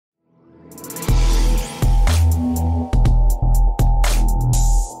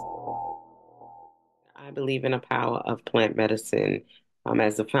I believe in the power of plant medicine.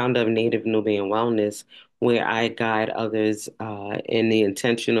 As the founder of Native Nubian Wellness, where I guide others in the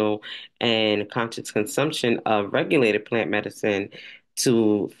intentional and conscious consumption of regulated plant medicine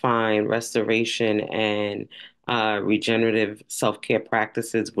to find restoration and regenerative self-care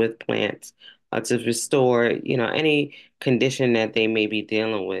practices with plants to restore, any condition that they may be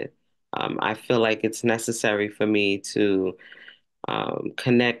dealing with. I feel like it's necessary for me to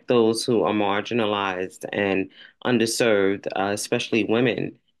connect those who are marginalized and underserved, especially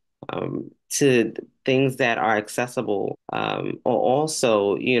women, to things that are accessible, or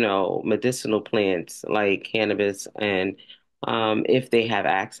also, medicinal plants like cannabis and if they have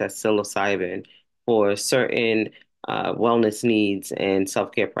access, psilocybin for certain wellness needs and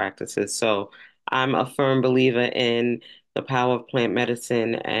self-care practices. So I'm a firm believer in the power of plant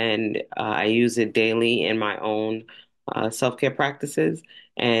medicine, and I use it daily in my own self-care practices,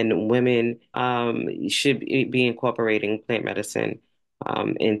 and women should be incorporating plant medicine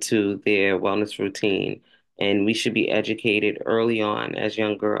into their wellness routine. And we should be educated early on as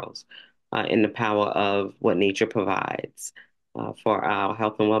young girls in the power of what nature provides for our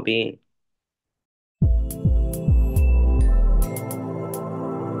health and well-being.